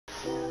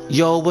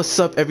Yo, what's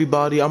up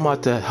everybody? I'm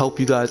about to help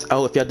you guys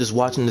out. If y'all just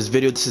watching this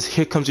video, this is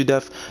Here Comes Your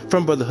Death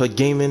from Brotherhood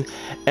Gaming,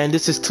 and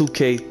this is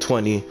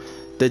 2K20,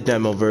 the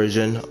demo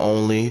version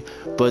only.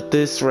 But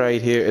this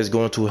right here is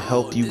going to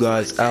help you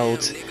guys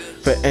out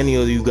for any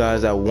of you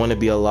guys that want to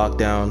be a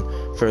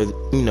lockdown for,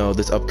 you know,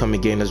 this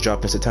upcoming game that's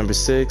dropping September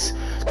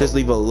 6th. Just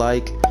leave a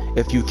like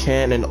if you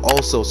can, and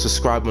also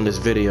subscribe on this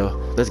video.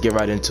 Let's get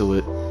right into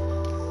it.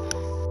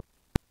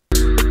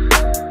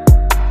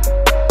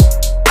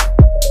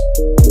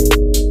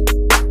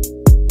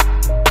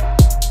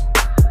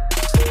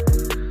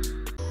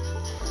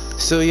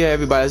 So yeah,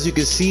 everybody, as you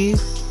can see,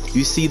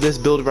 you see this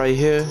build right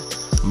here,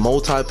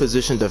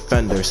 multi-position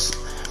defenders.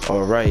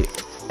 All right,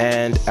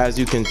 and as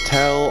you can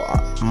tell,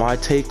 my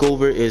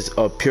takeover is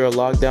a pure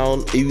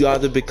lockdown. You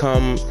either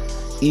become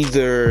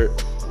either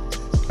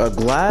a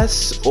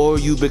glass or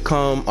you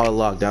become a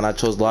lockdown. I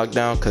chose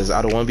lockdown because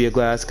I don't want to be a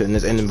glass,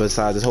 and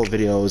besides, this whole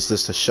video is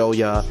just to show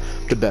y'all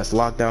the best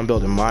lockdown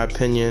build in my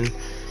opinion.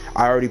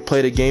 I already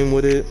played a game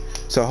with it,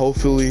 so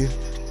hopefully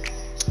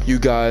you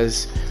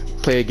guys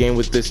play a game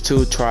with this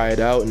too, try it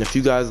out, and if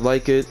you guys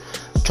like it,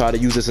 try to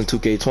use this in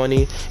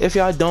 2K20. If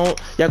y'all don't,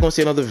 y'all gonna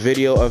see another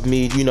video of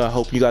me, you know,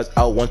 help you guys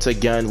out once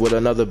again with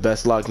another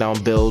best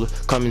lockdown build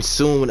coming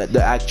soon when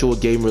the actual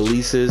game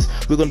releases.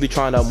 We're gonna be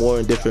trying out more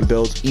in different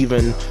builds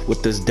even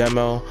with this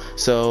demo,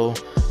 so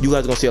you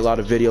guys are gonna see a lot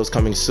of videos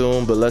coming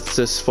soon. But let's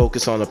just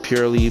focus on a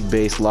purely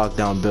based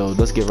lockdown build.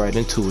 Let's get right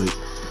into it.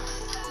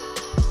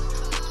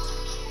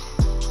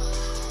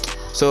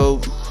 So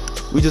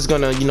we're just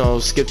gonna, you know,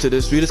 skip to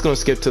this. We're just gonna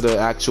skip to the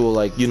actual,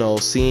 like, you know,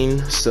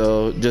 scene.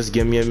 So just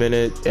give me a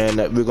minute and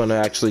we're gonna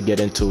actually get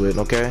into it,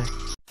 okay?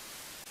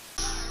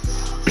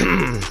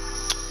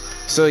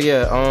 So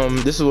yeah,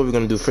 this is what we're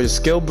gonna do. For the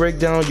skill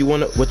breakdown,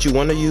 what you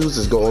wanna use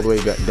is go all the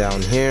way back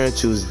down here and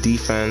choose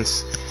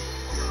defense.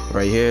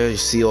 Right here, you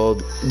see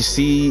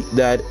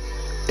that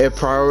it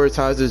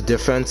prioritizes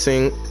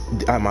defensing.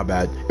 My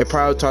bad. It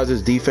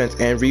prioritizes defense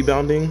and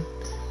rebounding.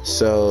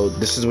 So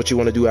this is what you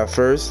want to do at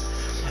first.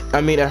 I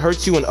mean, it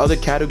hurts you in other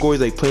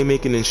categories like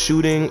playmaking and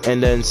shooting,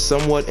 and then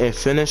somewhat in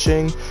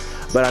finishing,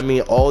 but I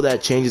mean, all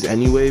that changes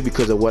anyway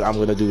because of what I'm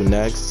gonna do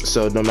next.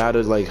 So no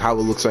matter like how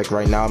it looks like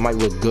right now, it might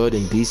look good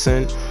and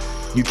decent.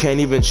 You can't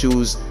even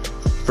choose,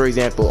 for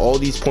example, all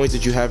these points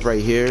that you have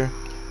right here.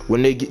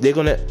 When they're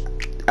gonna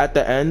at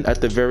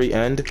the very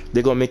end,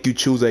 they're gonna make you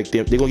choose, like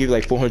they're gonna give you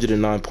like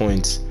 409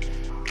 points.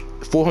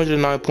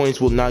 409 points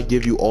will not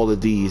give you all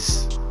of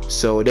these,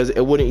 so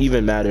it wouldn't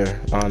even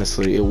matter.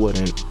 Honestly, it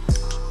wouldn't.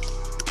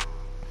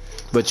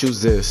 But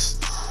choose this.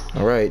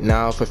 All right,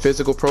 now for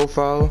physical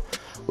profile,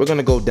 we're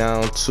gonna go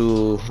down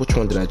to, which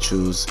one did I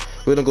choose?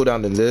 We're gonna go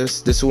down to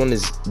this one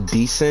is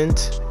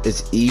decent,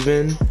 it's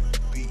even,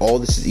 all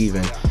this is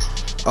even.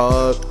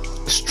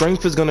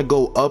 Strength is gonna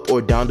go up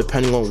or down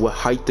depending on what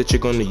height that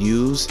you're gonna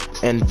use,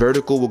 and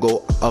vertical will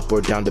go up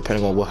or down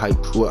depending on what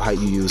height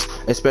you use,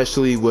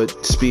 especially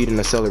with speed and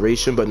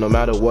acceleration. But no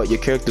matter what, your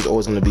character's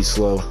always gonna be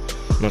slow.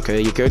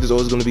 Okay, your character's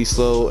always gonna be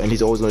slow, and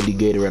he's always gonna be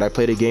Gatorade. I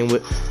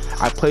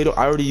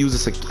already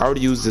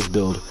used this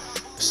build.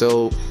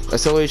 So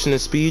acceleration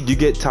and speed, you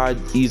get tied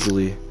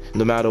easily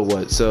no matter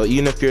what. So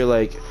even if you're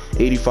like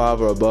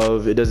 85 or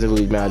above, it doesn't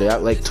really matter.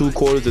 At like 2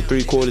 quarters or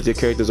 3 quarters, your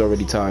character's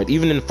already tired.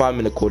 Even in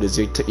 5-minute quarters,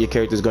 your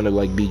character's gonna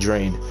like be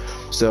drained.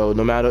 So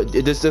no matter,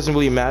 it just doesn't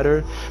really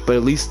matter. But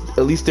at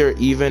least they're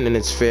even and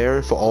it's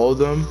fair for all of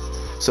them.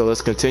 So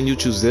let's continue.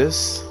 Choose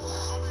this.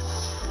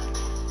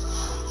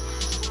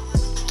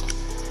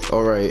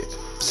 All right.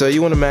 So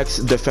you want to max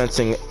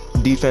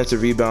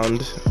defensive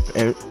rebound,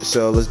 and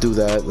so let's do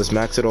that. Let's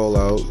max it all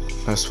out.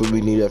 That's what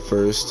we need at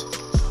first.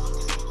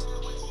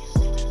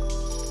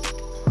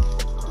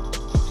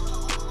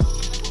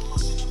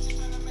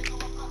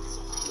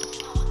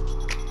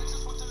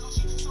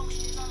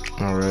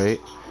 All right,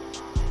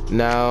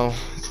 now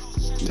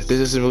this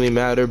doesn't really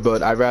matter,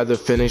 but I'd rather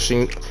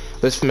finishing.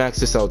 Let's max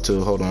this out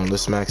too. Hold on,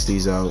 let's max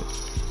these out.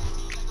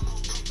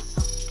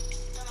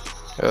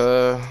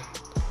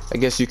 I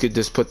guess you could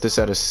just put this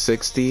at a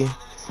 60.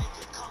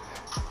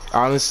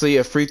 Honestly,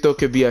 a free throw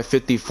could be at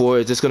 54.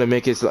 It's just gonna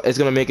make it. It's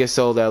gonna make it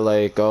so that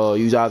like, oh,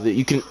 you have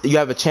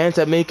a chance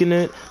at making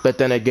it, but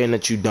then again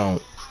that you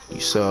don't.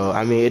 So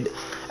I mean,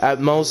 at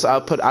most I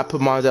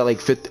put mine at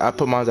like 50. I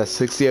put mine at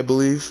 60, I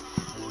believe.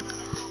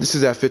 This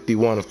is at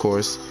 51, of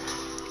course.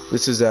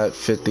 This is at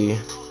 50.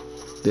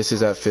 This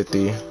is at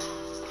 50.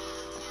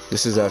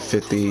 This is at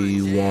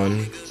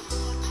 51.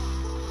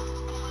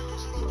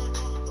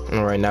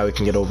 All right, now we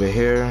can get over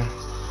here.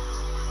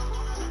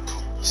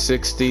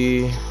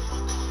 60,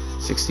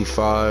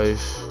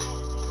 65.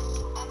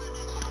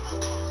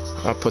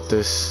 I'll put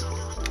this.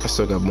 I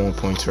still got more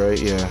points,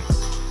 right? Yeah.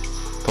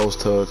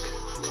 Post hook.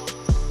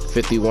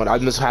 51.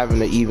 I'm just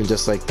having it even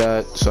just like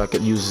that, so I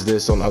could use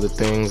this on other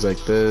things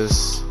like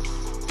this.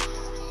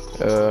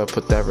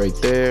 Put that right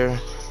there.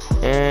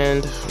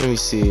 And let me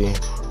see.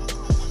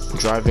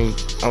 Driving.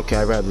 Okay,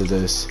 I'd rather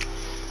this.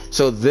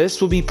 So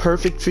this will be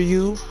perfect for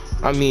you.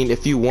 I mean,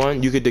 if you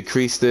want, you could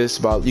decrease this,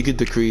 but you could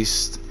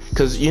decrease,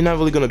 because you're not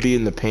really going to be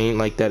in the paint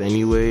like that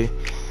anyway.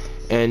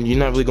 and you're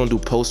not really gonna do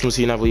post moves,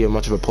 so you're not really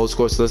much of a post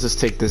score. So let's just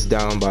take this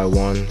down by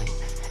 1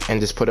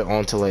 and just put it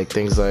onto like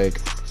things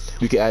like,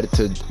 we could add it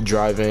to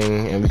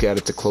driving, and we could add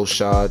it to close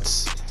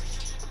shots,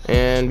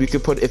 and we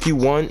could put, if you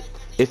want,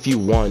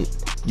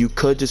 you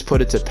could just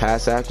put it to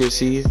pass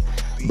accuracy,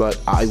 but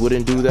I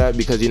wouldn't do that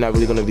because you're not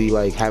really gonna be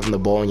like having the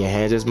ball in your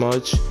hands as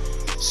much.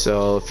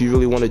 So if you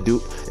really want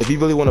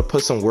to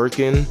put some work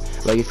in,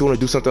 like if you want to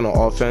do something on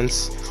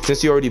offense,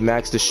 since you already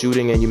maxed the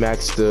shooting and you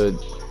maxed the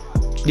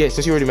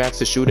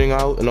shooting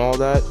out and all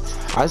that,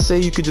 I say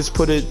you could just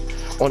put it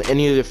on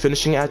any of the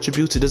finishing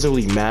attributes. It doesn't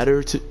really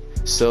matter to.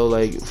 So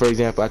like for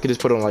example, I could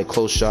just put it on like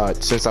close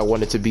shot, since I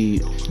want it to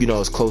be, you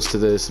know, as close to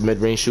this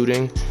mid-range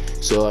shooting.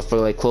 So for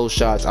like close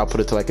shots, I'll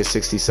put it to like a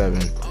 67.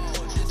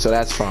 So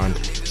that's fine.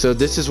 So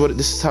this is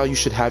how you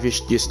should have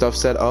your stuff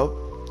set up.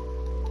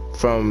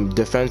 From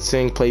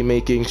defensing,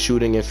 playmaking,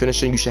 shooting, and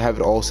finishing, you should have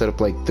it all set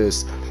up like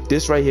this.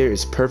 This right here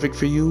is perfect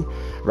for you.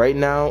 Right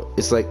now,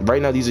 these are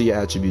your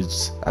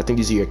attributes. I think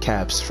these are your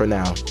caps for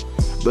now.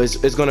 But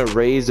it's gonna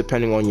raise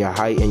depending on your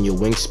height and your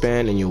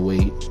wingspan and your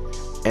weight.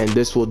 And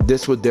this will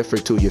differ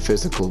to your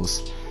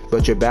physicals.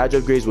 But your badge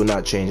upgrades will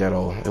not change at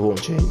all. It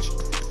won't change.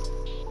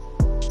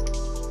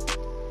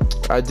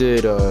 I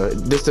did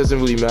this doesn't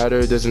really matter.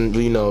 It doesn't,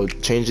 you know,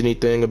 change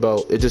anything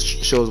about it. Just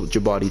shows what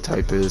your body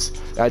type is.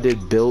 I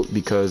did built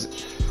because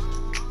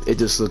it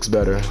just looks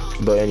better.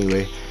 But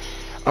anyway,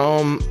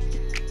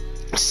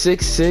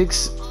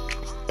 6'6"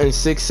 and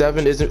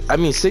 6'7" isn't, I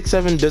mean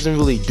 6'7" doesn't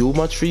really do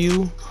much for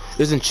you. It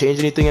doesn't change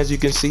anything, as you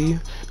can see.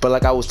 But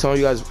like I was telling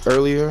you guys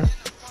earlier,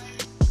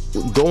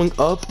 going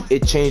up,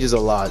 it changes a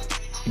lot.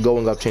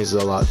 Going up changes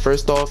a lot.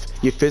 First off,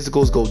 your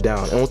physicals go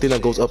down. The only thing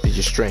that goes up is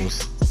your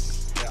strength.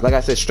 Like I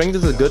said, strength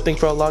is a good thing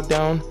for a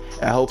lockdown.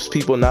 It helps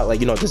people not, like,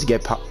 you know, just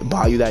get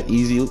by you that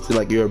easy,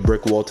 like you're a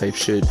brick wall type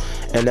shit.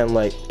 And then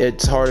like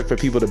it's harder for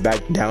people to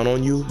back down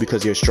on you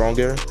because you're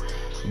stronger.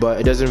 But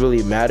it doesn't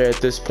really matter at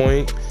this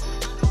point,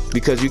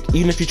 because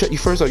even if you try,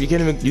 first off, you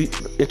can't even, in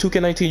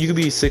 2K19 you could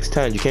be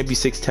 6'10". You can't be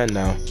 6'10"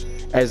 now.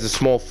 As a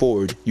small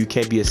forward, you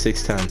can't be a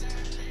 6'10".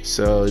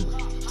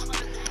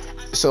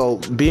 So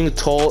being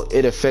tall,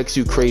 it affects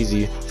you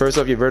crazy. First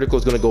off, your vertical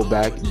is gonna go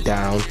back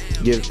down.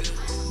 Your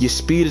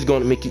speed is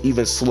going to make you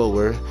even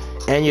slower,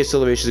 and your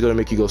acceleration is going to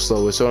make you go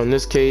slower. So in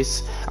this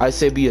case, I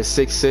say be a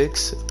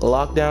 6'6"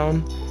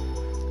 lockdown,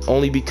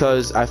 only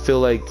because I feel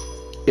like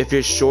if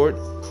you're short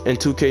in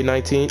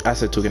 2K19, I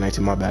said 2K19,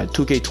 my bad,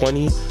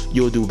 2K20,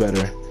 you'll do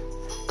better.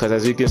 Because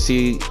as you can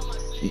see,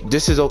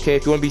 this is okay.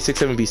 If you want to be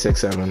 6'7", be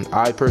 6'7".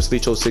 I personally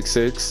chose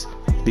 6'6"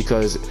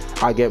 because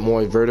I get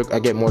more of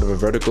a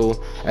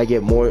vertical, I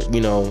get more,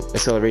 you know,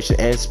 acceleration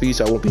and speed,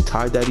 so I won't be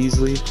tied that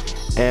easily.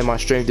 And my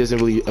strength doesn't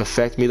really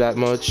affect me that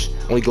much,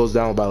 only goes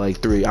down by like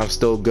 3. I'm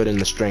still good in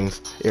the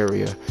strength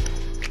area.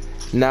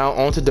 Now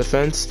on to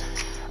defense.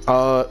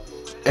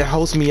 It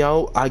helps me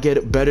out. I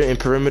get better in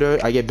perimeter,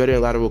 I get better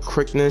in lateral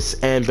quickness,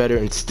 and better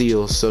in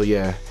steal. So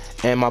yeah,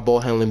 and my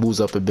ball handling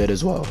moves up a bit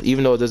as well.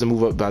 Even though it doesn't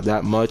move up by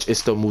that much, it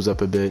still moves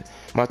up a bit.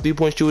 My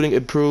 3-point shooting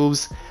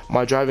improves,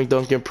 my driving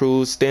dunk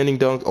improves, standing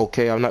dunk,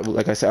 okay, I'm not,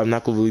 like I said, I'm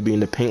not gonna really be in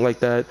the paint like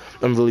that.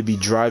 I'm really be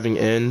driving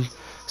in.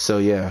 So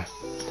yeah,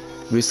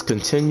 let's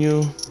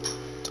continue.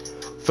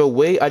 For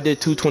weight, I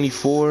did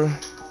 224.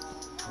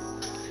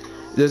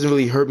 It doesn't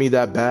really hurt me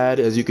that bad.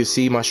 As you can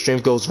see, my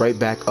strength goes right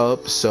back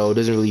up, so it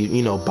doesn't really,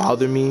 you know,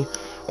 bother me.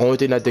 Only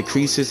thing that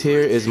decreases here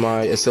is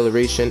my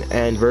acceleration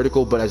and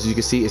vertical, but as you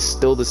can see, it's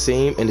still the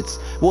same. And it's,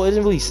 well, it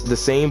isn't really the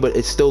same, but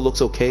it still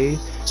looks okay,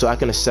 so I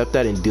can accept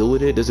that and deal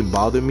with it. It doesn't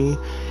bother me.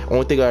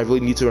 Only thing I really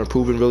need to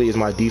improve in really is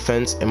my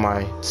defense and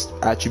my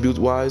attribute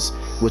wise,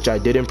 which I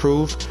did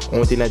improve.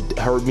 Only thing that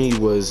hurt me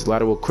was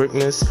lateral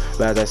quickness,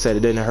 but as I said, it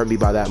didn't hurt me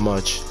by that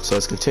much. So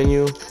let's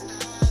continue.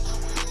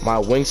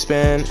 My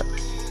wingspan.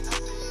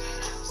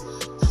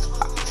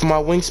 For my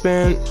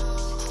wingspan,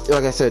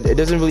 like I said, it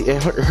doesn't really,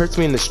 it hurts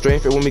me in the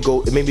strength.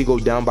 It made me go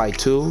down by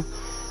 2,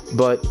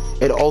 but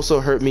it also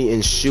hurt me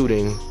in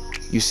shooting.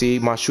 You see,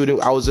 my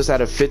shooting, I was just at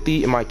a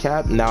 50 in my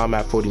cap, now I'm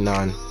at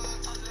 49.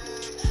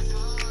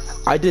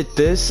 I did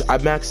this, I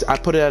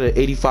put it at an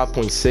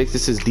 85.6.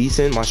 This is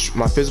decent. My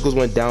physicals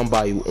went down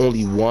by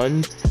only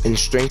 1 in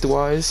strength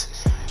wise.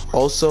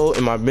 Also,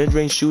 in my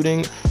mid-range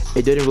shooting,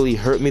 it didn't really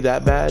hurt me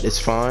that bad. It's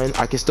fine.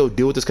 I can still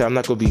deal with this because I'm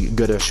not going to be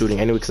good at shooting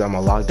anyway, because I'm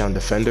a lockdown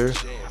defender.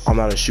 I'm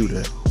not a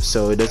shooter,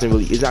 so it's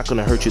not going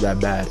to hurt you that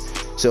bad.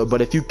 So,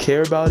 but if you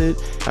care about it,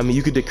 I mean,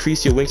 you could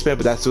decrease your wingspan,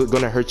 but that's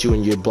going to hurt you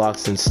in your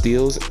blocks and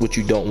steals, which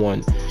you don't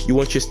want. You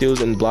want your steals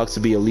and blocks to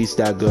be at least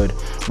that good,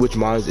 which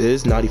mine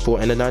is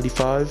 94 and a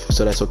 95,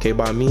 so that's okay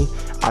by me.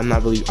 I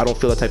don't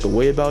feel that type of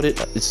way about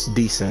it. It's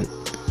decent.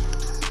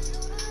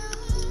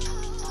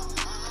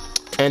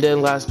 And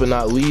then last but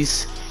not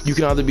least, you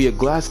can either be a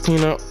glass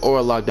cleaner or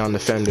a lockdown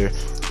defender.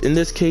 In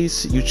this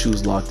case, you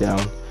choose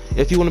lockdown.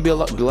 If you want to be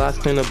a glass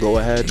cleaner, go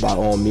ahead, by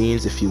all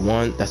means. If you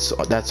want,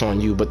 that's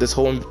on you. But this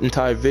whole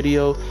entire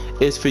video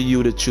is for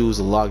you to choose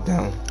a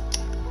lockdown.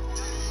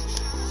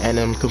 And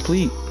I'm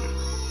complete.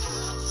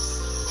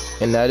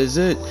 And that is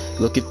it.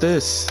 Look at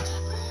this.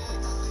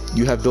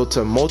 you have built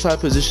a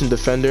multi-position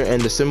defender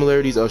and the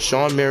similarities of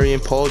Sean Marion,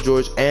 Paul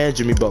George, and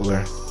Jimmy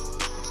Butler.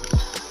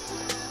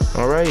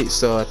 Alright,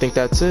 so I think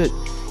that's it.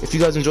 If you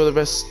guys enjoy the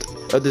rest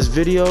of this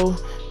video,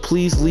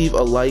 please leave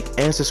a like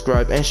and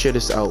subscribe and share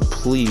this out,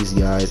 please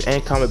guys,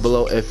 and comment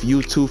below if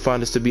you too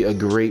find this to be a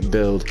great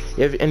build. If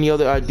you have any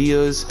other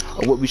ideas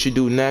of what we should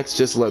do next,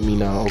 just let me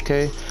know,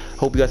 okay?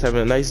 Hope you guys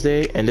having a nice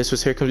day, and this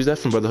was Here Comes Death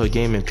from Brotherhood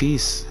Gaming.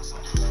 Peace.